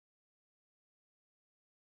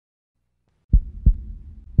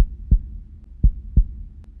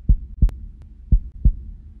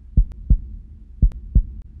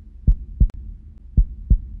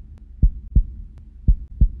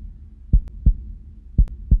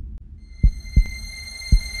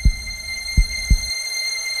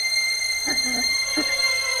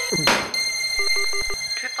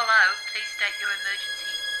state your emergency.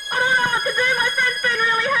 I don't know what to do. My friend's been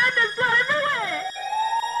really hurt. There's blood everywhere.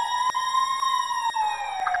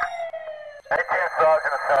 18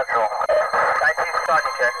 Sergeant of Central. 19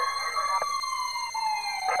 Sergeant, check.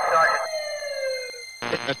 Sergeant.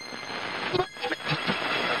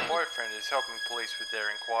 Her boyfriend is helping police with their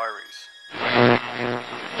inquiries.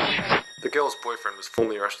 The girl's boyfriend was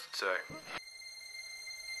formally arrested today.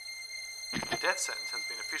 The death sentence has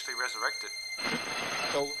been officially resurrected.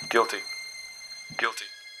 Guilty. Guilty.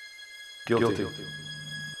 Guilty.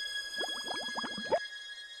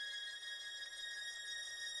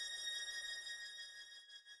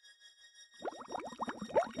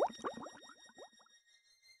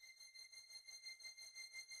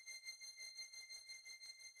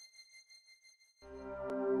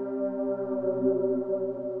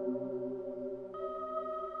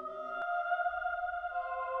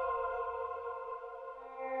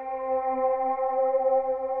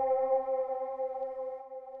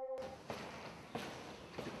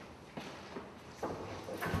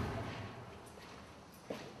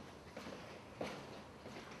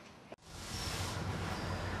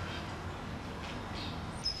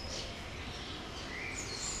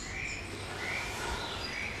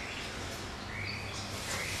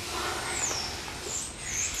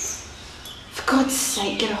 For God's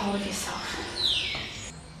sake, get a hold of yourself.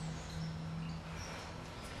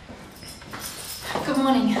 Good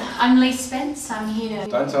morning. I'm Lee Spence. I'm here to...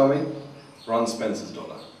 Don't tell me. Ron Spence's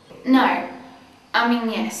daughter. No. I mean,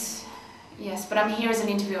 yes. Yes, but I'm here as an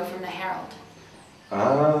interviewer from the Herald.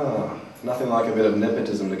 Ah, nothing like a bit of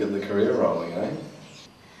nepotism to get the career rolling, eh?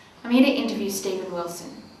 I'm here to interview Stephen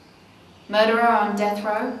Wilson. Murderer on death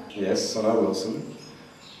row? Yes, I know Wilson.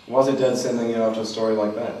 Why's your dad sending you after a story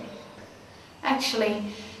like that? Actually,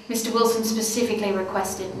 Mr. Wilson specifically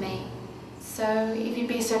requested me. So, if you'd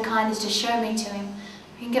be so kind as to show me to him,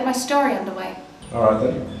 I can get my story underway. Alright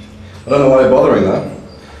then. I don't know why you're bothering though.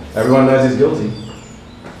 Everyone knows he's guilty.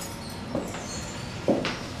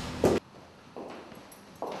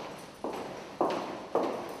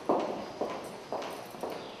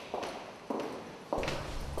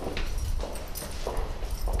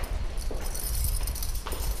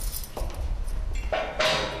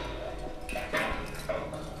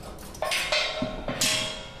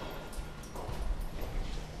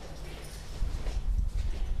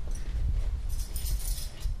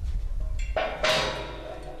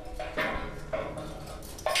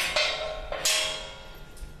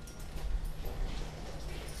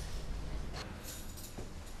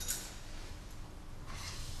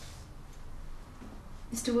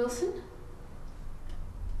 Mr. Wilson?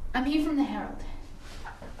 I'm here from the Herald.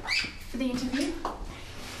 For the interview?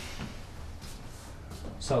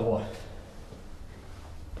 So what?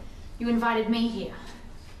 You invited me here.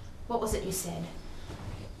 What was it you said?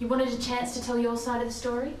 You wanted a chance to tell your side of the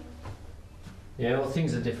story? Yeah, well,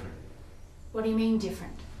 things are different. What do you mean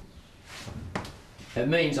different? It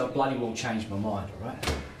means I bloody well changed my mind,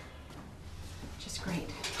 alright? Just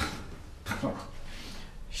great.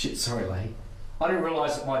 Shit, sorry, lady. I didn't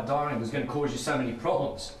realise that my dying was going to cause you so many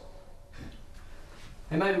problems.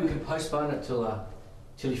 And maybe we can postpone it till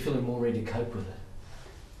you're feeling more ready to cope with it.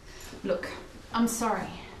 Look, I'm sorry.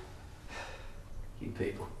 You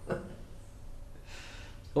people.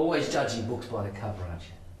 Always judging books by the cover, aren't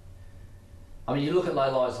you? I mean, you look at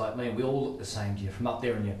lowlives like me, and we all look the same to you, from up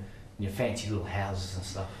there in your fancy little houses and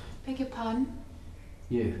stuff. Beg your pardon?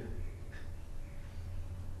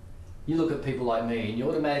 You look at people like me and you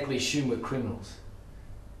automatically assume we're criminals.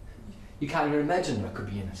 You can't even imagine that I could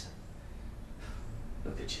be innocent.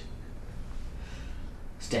 Look at you.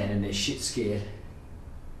 Standing there shit scared,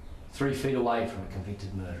 3 feet away from a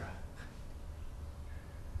convicted murderer.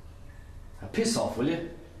 Now piss off, will you?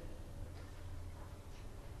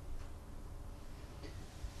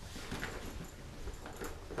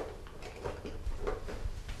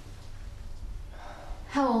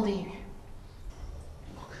 How old are you?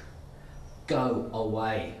 Go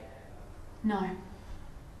away. No.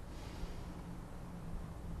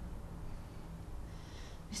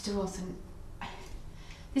 Mr. Wilson,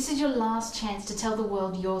 this is your last chance to tell the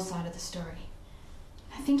world your side of the story.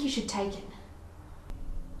 I think you should take it.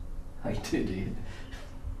 Oh, you do you?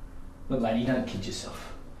 Look, lady, don't kid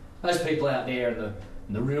yourself. Those people out there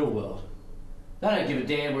in the real world, they don't give a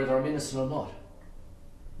damn whether I'm innocent or not.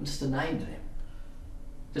 I'm just a name to them.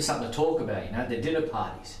 Just something to talk about, you know, at their dinner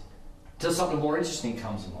parties. Until something more interesting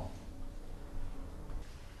comes along.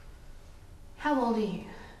 How old are you?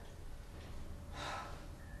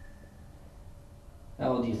 How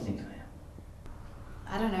old do you think I am?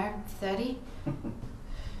 I don't know, 30?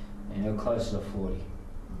 You're closer to 40.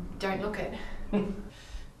 Don't look it.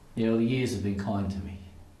 You know, the years have been kind to me.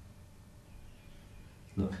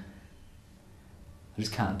 Look, I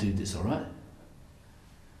just can't do this, all right?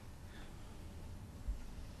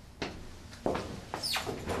 Oh,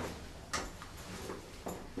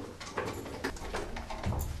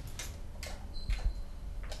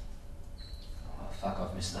 fuck,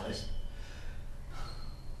 I've missed those.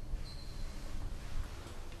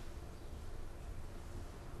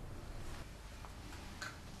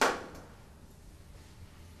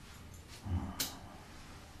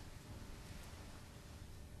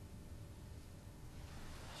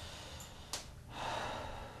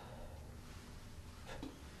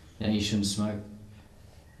 Yeah, you shouldn't smoke.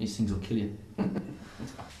 These things will kill you.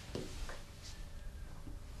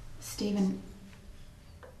 Stephen,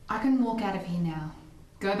 I can walk out of here now,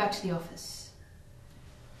 go back to the office,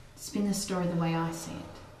 spin the story the way I see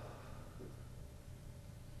it.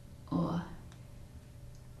 Or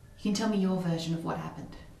you can tell me your version of what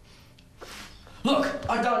happened. Look,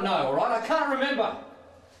 I don't know, all right? I can't remember.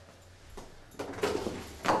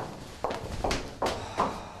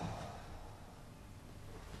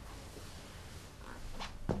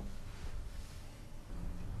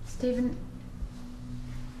 Stephen,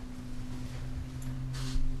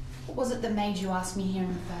 what was it that made you ask me here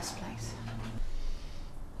in the first place?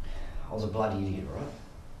 I was a bloody idiot, right?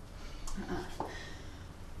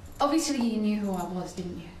 Obviously you knew who I was,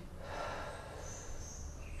 didn't you?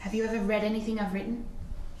 Have you ever read anything I've written?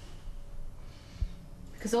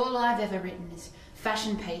 Because all I've ever written is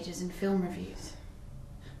fashion pages and film reviews.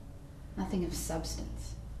 Nothing of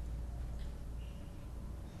substance.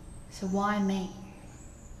 So why me?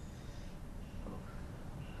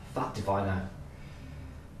 Fucked if I know.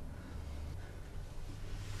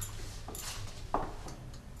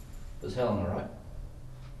 Was Helen alright?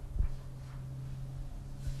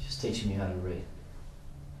 She's teaching me how to read.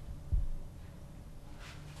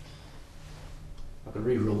 I could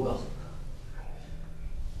read real well.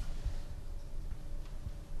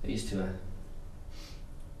 I used to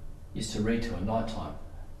read to her night time.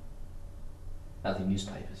 Nothing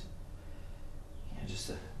newspapers. You know,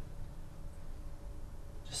 just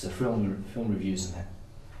the film reviews and that.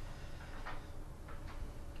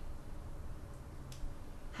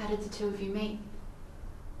 How did the two of you meet?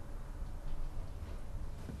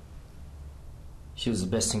 She was the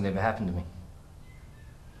best thing that ever happened to me.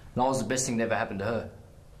 And I was the best thing that ever happened to her.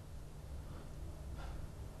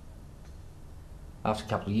 After a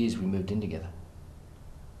couple of years, we moved in together.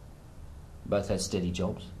 Both had steady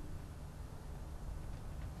jobs.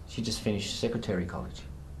 She just finished secretary college.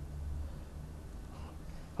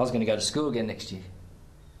 I was going to go to school again next year.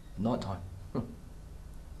 At night time.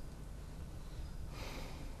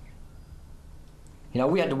 You know,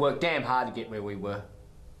 we had to work damn hard to get where we were.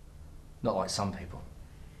 Not like some people.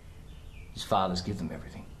 His fathers give them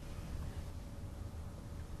everything.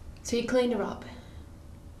 So you cleaned her up.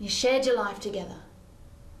 You shared your life together.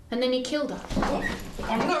 And then you killed her.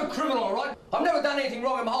 I'm no criminal, all right? I've never done anything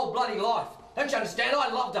wrong in my whole bloody life. Don't you understand?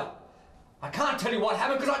 I loved her. I can't tell you what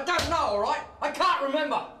happened because I don't know, all right? I can't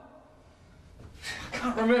remember. I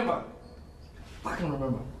can't remember. I can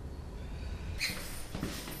remember.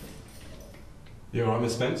 You all right,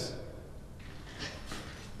 Miss Spence?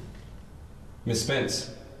 Miss Spence?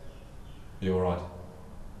 You all right?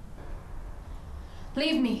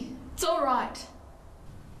 Leave me. It's all right.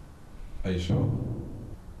 Are you sure?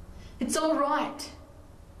 It's all right.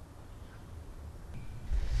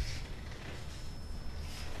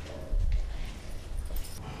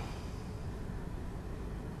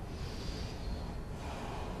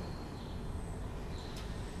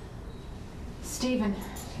 Stephen,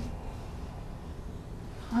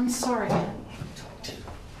 I'm sorry.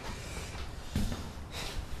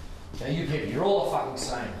 Now you people, you're all the fucking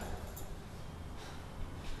same.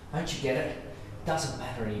 Don't you get it? It doesn't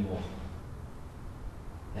matter anymore.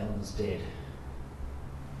 Helen's dead.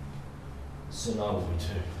 Soon I will be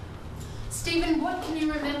too. Stephen, what can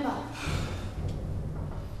you remember?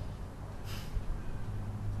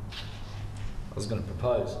 I was going to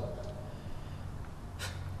propose. I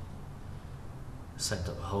saved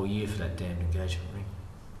up a whole year for that damned engagement ring.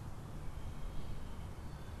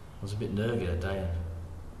 I was a bit nervy that day, and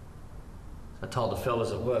I told the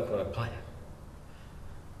fellas at work what I'd planned.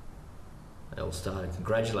 They all started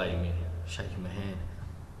congratulating me, shaking my hand.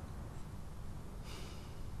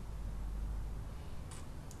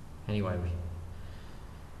 Anyway, we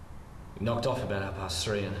knocked off about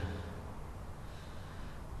 3:30, and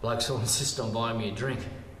blokes all insist on buying me a drink.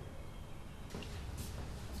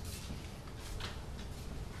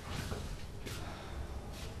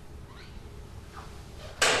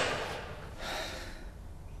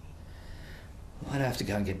 I'd have to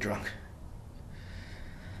go and get drunk.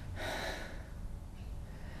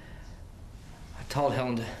 I told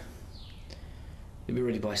Helen to be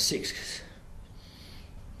ready by 6 because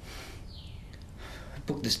I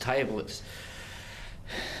booked this table at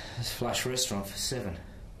this flush restaurant for 7.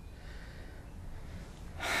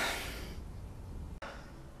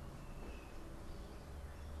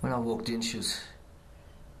 When I walked in, she was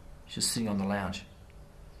sitting on the lounge.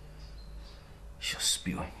 She was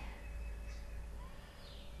spewing.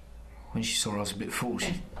 When she saw I was a bit full,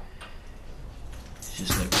 she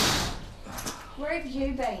just like... Where have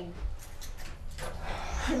you been?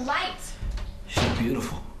 You're late. She's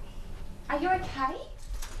beautiful. Are you okay?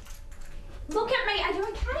 Look at me, are you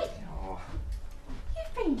okay? Oh.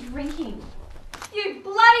 You've been drinking. You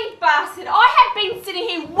bloody bastard. I have been sitting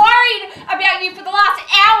here worried about you for the last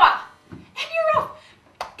hour. And you're off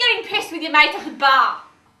getting pissed with your mates at the bar.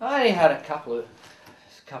 I only had a couple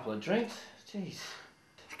of drinks. Jeez.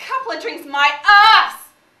 A couple of drinks, my ass.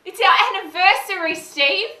 It's our anniversary,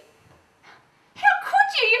 Steve. How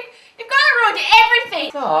could you? You've got to ruin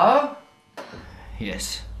everything. Oh.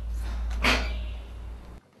 Yes.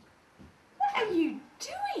 What are you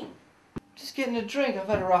doing? Just getting a drink. I've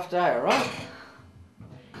had a rough day, alright?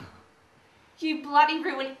 You bloody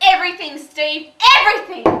ruin everything, Steve.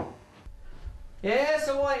 Everything! Yeah,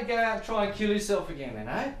 so why don't you go out and try and kill yourself again then,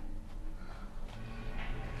 eh?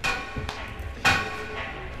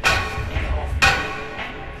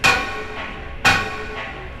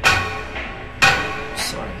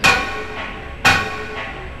 Sorry.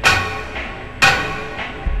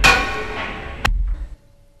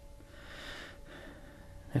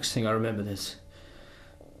 Next thing I remember, there's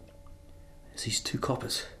these 2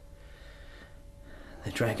 coppers.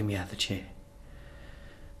 They're dragging me out of the chair.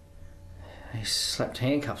 They slapped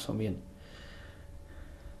handcuffs on me and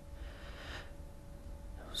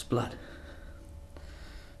there was blood.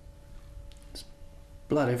 There's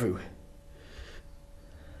blood everywhere.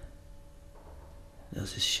 There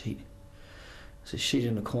was this sheet. There's a sheet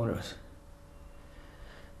in the corner. It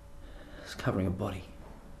was covering a body.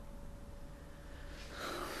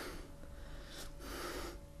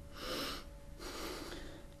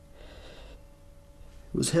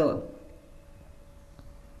 It was Helen.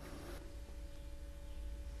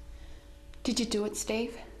 Did you do it,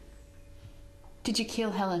 Steve? Did you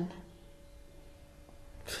kill Helen?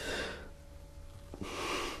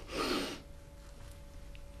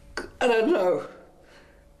 I don't know.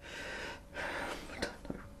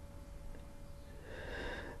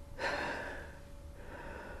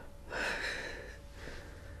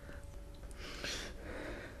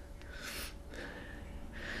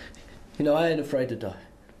 You know, I ain't afraid to die.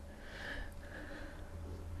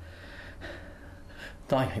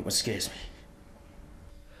 Dying ain't what scares me.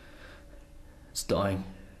 It's dying.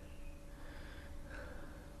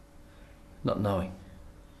 Not knowing.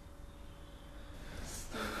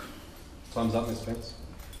 Time's up, Miss Spence.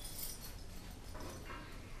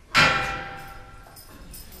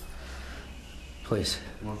 Please.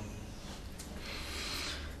 Come on.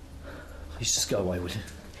 Please just go away with it.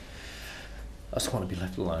 I just want to be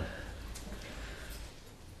left alone.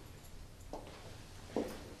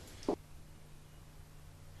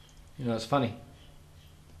 You know, it's funny.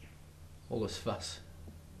 All this fuss.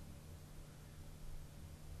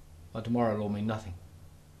 By tomorrow it'll all mean nothing.